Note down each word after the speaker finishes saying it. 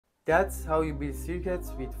That's how you build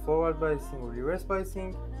circuits with forward biasing or reverse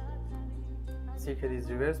biasing. Circuit is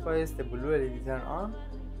reverse biased, the blue LED turn on,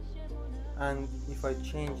 and if I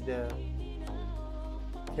change the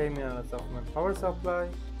terminals of my power supply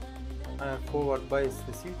and forward bias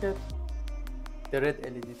the circuit, the red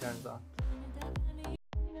LED turns on.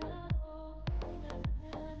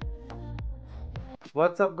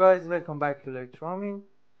 What's up guys, welcome back to Electromin.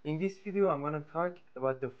 In this video I'm going to talk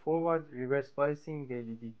about the forward reverse biasing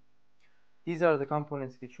LED. These are the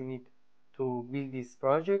components that you need to build this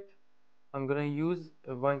project. I'm going to use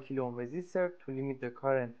a 1 kilo ohm resistor to limit the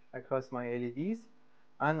current across my LEDs,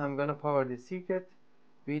 and I'm going to power the circuit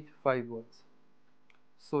with 5 volts.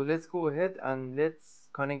 So let's go ahead and let's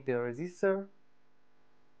connect the resistor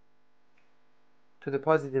to the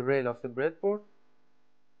positive rail of the breadboard.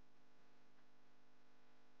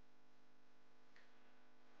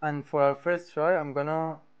 And for our first try, I'm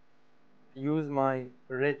gonna use my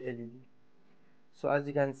red LED. So as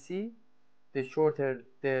you can see,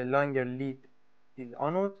 the longer lead is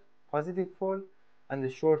anode, positive pole, and the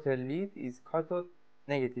shorter lead is cathode,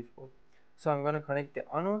 negative pole. So I'm gonna connect the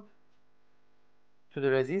anode to the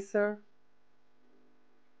resistor,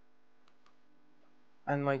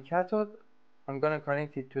 and my cathode, I'm gonna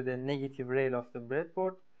connect it to the negative rail of the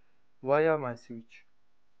breadboard via my switch.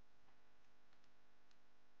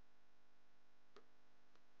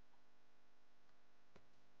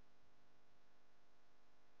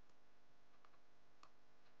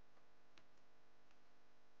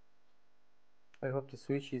 I hope the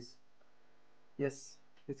switch is, yes,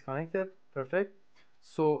 it's connected, perfect.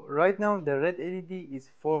 So right now the red LED is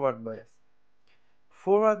forward bias.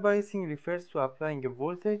 Forward biasing refers to applying a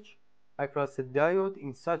voltage across a diode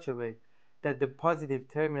in such a way that the positive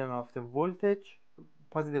terminal of the voltage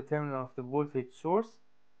source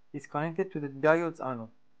is connected to the diode's anode.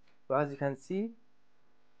 So as you can see,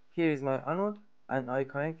 here is my anode, and I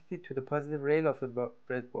connected it to the positive rail of the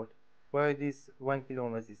breadboard via this 1 kilo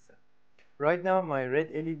ohm resistor. Right now my red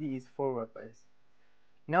LED is forward biased.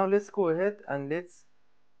 Now let's go ahead and let's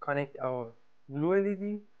connect our blue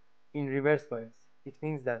LED in reverse bias. It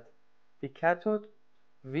means that the cathode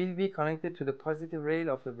will be connected to the positive rail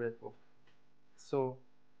of the breadboard. So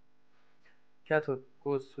cathode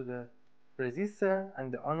goes to the resistor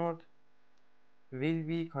and the anode will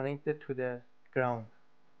be connected to the ground.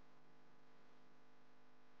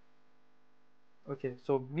 Okay,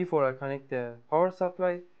 so before I connect the power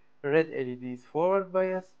supply, red LED is forward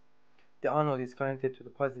bias. The anode is connected to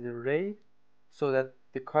the positive rail so that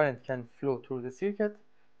the current can flow through the circuit,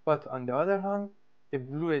 but on the other hand, the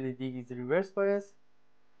blue LED is reverse bias.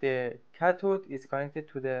 The cathode is connected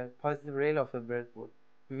to the positive rail of the breadboard,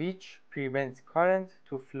 which prevents current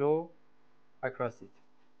to flow across it.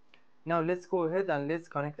 Now let's go ahead and let's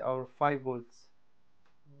connect our 5 volts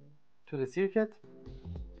to the circuit,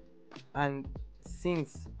 and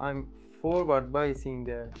since I'm forward biasing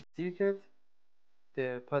the circuit,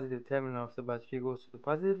 the positive terminal of the battery goes to the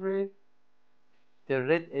positive rail, the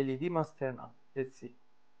red LED must turn on. Let's see.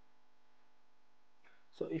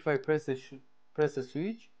 So if I press the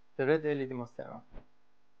switch, the red LED must turn on.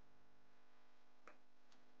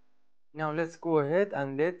 Now let's go ahead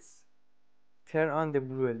and let's turn on the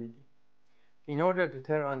blue LED. In order to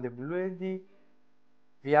turn on the blue LED,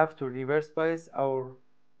 we have to reverse bias our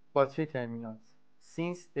battery terminals,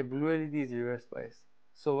 since the blue LED is reverse bias.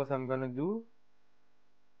 So what I'm gonna do,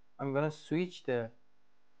 I'm gonna switch the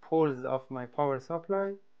poles of my power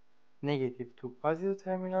supply, negative to positive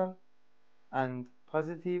terminal and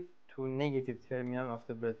positive to negative terminal of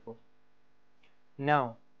the breadboard.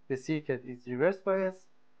 Now the circuit is reverse bias,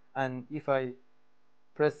 and if I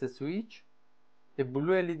press the switch, the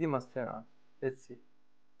blue LED must turn on. Let's see.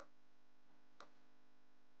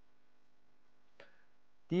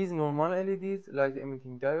 These normal LEDs, light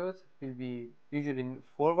emitting diodes, will be usually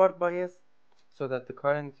forward biased so that the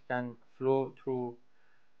current can flow through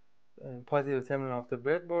positive terminal of the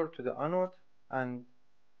breadboard to the anode, and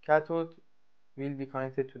cathode will be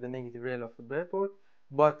connected to the negative rail of the breadboard.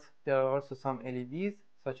 But there are also some LEDs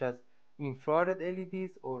such as infrared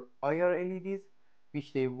LEDs or IR LEDs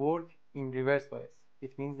which they work in reverse bias.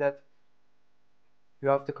 It means that you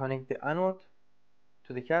have to connect the anode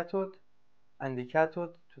to the cathode and the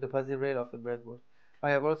cathode to the positive rail of the breadboard.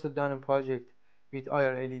 I have also done a project with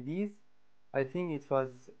IR LEDs. I think it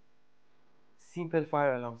was simple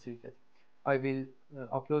fire alarm circuit. I will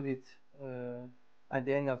upload it at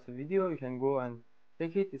the end of the video. You can go and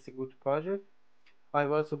check it. It's a good project.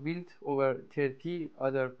 I've also built over 30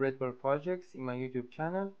 other breadboard projects in my YouTube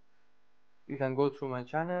channel. You can go through my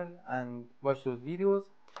channel and watch those videos.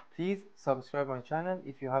 Please subscribe my channel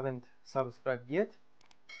if you haven't subscribed yet.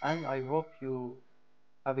 and I hope you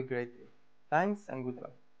have a great day. Thanks and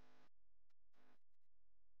goodbye.